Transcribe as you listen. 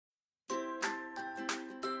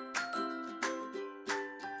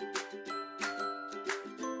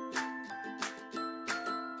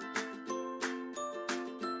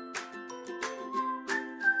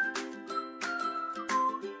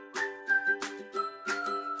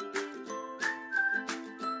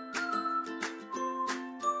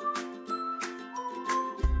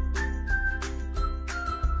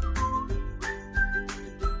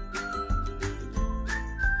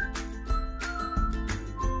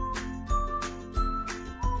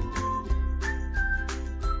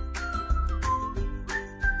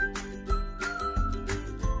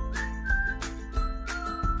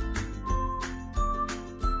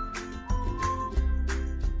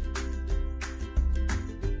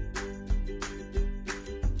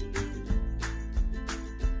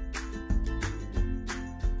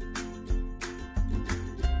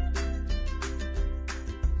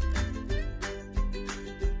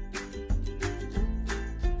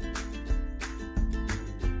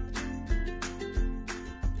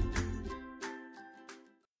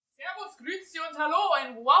hello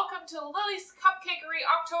and welcome to Lilly's Cupcakery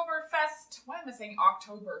Oktoberfest. Why am I saying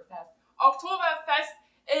Oktoberfest?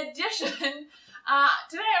 Oktoberfest edition.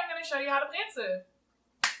 Today I'm going to show you how to Brezel.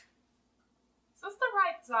 Is this the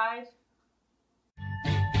right side?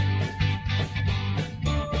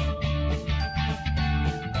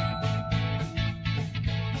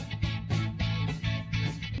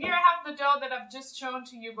 Here I have the dough that I've just shown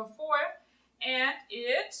to you before, and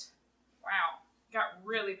it, wow, got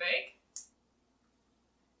really big.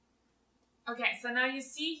 Okay, so now you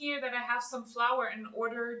see here that I have some flour in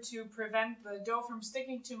order to prevent the dough from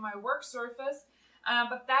sticking to my work surface,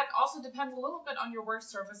 but that also depends a little bit on your work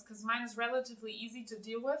surface because mine is relatively easy to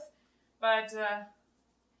deal with, but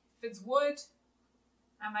if it's wood,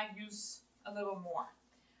 I might use a little more.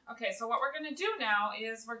 Okay, so what we're going to do now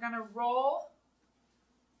is we're going to roll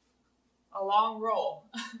a long roll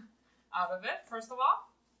out of it, first of all.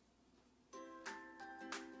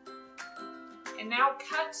 And now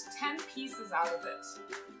cut 10 pieces out of it.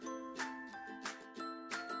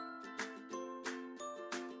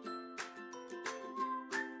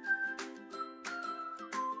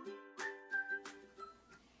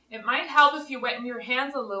 It might help if you wet your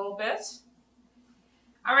hands a little bit.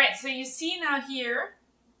 All right, so you see now here,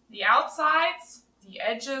 the outsides, the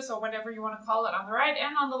edges, or whatever you want to call it, on the right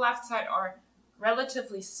and on the left side are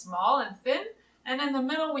relatively small and thin. And in the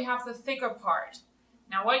middle, we have the thicker part.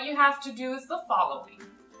 Now what you have to do is the following.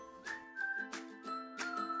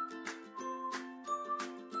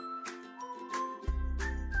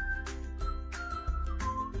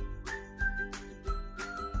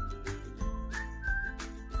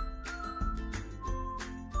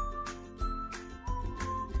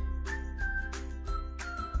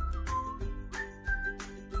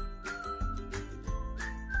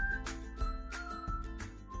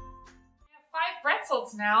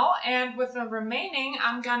 Pretzels now, and with the remaining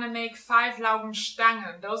I'm gonna make 5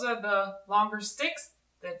 Laugenstangen. Those are the longer sticks.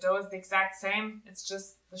 The dough is the exact same, it's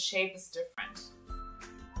just the shape is different.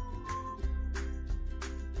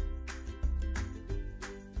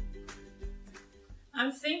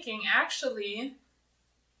 I'm thinking actually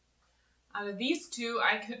out of these two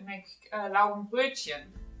I could make Laugenbrötchen.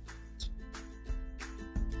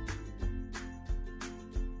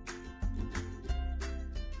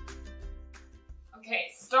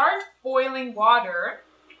 Okay, start boiling water,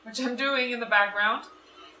 which I'm doing in the background,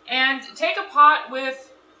 and take a pot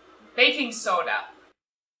with baking soda.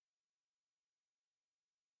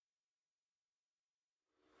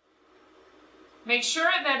 Make sure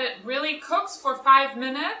that it really cooks for 5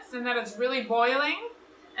 minutes and that it's really boiling,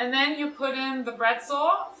 and then you put in the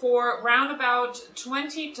Brezel for around about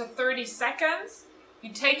 20 to 30 seconds.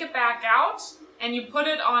 You take it back out and you put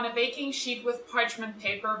it on a baking sheet with parchment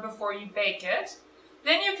paper before you bake it.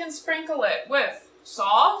 Then you can sprinkle it with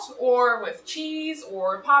salt or with cheese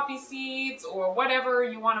or poppy seeds or whatever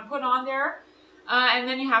you want to put on there, and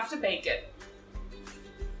then you have to bake it.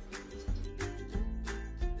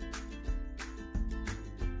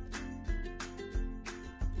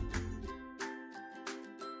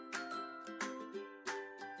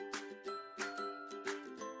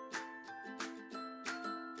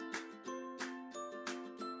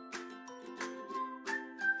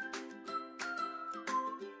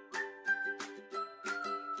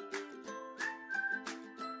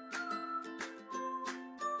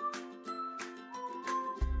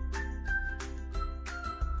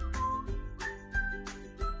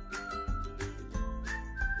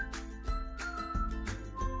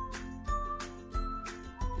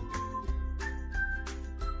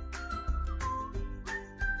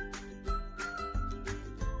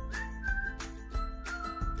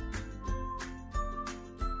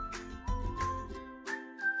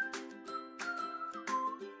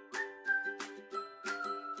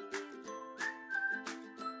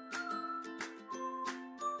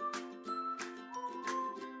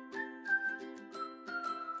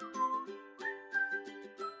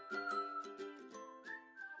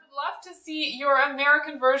 Love to see your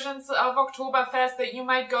American versions of Oktoberfest that you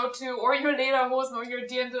might go to, or your Lederhosen or your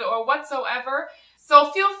Dirndl or whatsoever.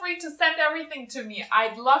 So feel free to send everything to me.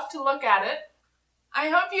 I'd love to look at it. I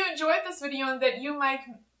hope you enjoyed this video and that you might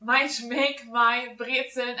make my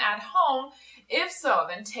Brezeln at home. If so,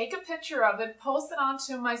 then take a picture of it, post it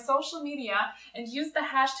onto my social media, and use the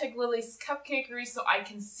hashtag lillyscupcakery so I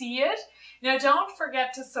can see it. Now don't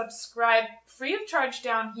forget to subscribe free of charge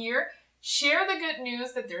down here. Share the good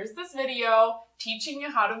news that there's this video teaching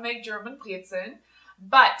you how to make German Brezeln.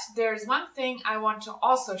 But there's one thing I want to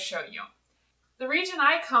also show you. The region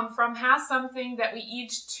I come from has something that we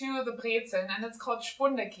eat to the Brezeln, and it's called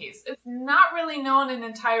Spundekäs. It's not really known in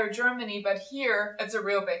entire Germany, but here it's a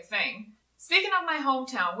real big thing. Speaking of my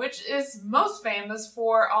hometown, which is most famous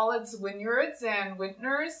for all its vineyards and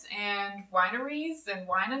vintners and wineries and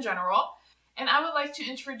wine in general, and I would like to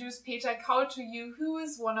introduce Peter Kaul to you, who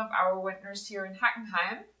is one of our vintners here in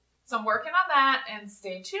Hackenheim. So I'm working on that, and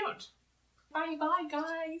stay tuned. Bye bye,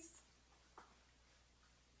 guys.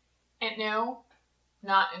 And no,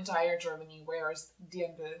 not entire Germany wears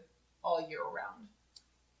Dirndl all year round.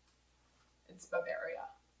 It's Bavaria.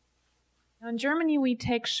 In Germany, we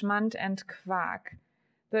take Schmand and Quark.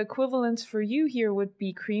 The equivalents for you here would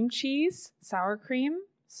be cream cheese, sour cream,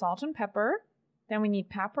 salt and pepper. Then we need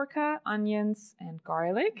paprika, onions, and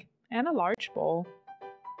garlic, and a large bowl.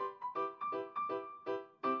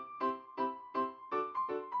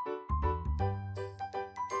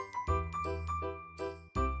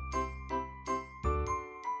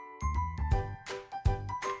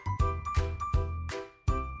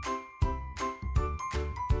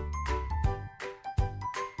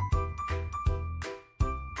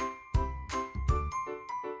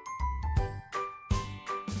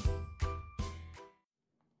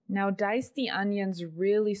 Now dice the onions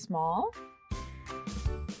really small.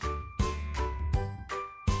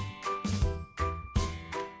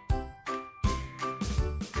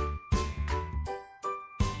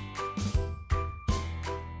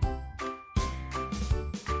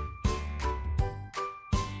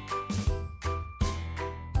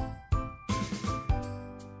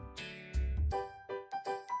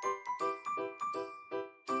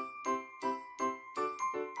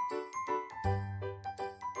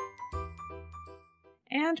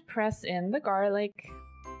 And press in the garlic.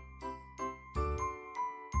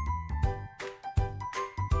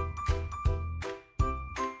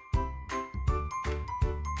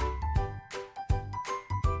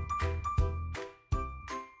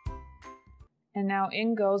 And now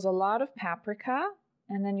in goes a lot of paprika,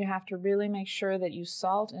 and then you have to really make sure that you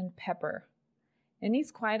salt and pepper. It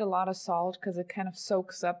needs quite a lot of salt because it kind of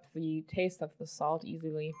soaks up the taste of the salt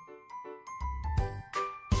easily.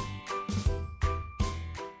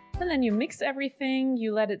 And then you mix everything,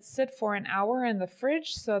 you let it sit for an hour in the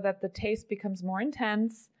fridge so that the taste becomes more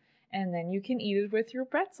intense, and then you can eat it with your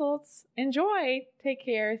pretzels. Enjoy! Take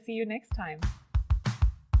care, see you next time.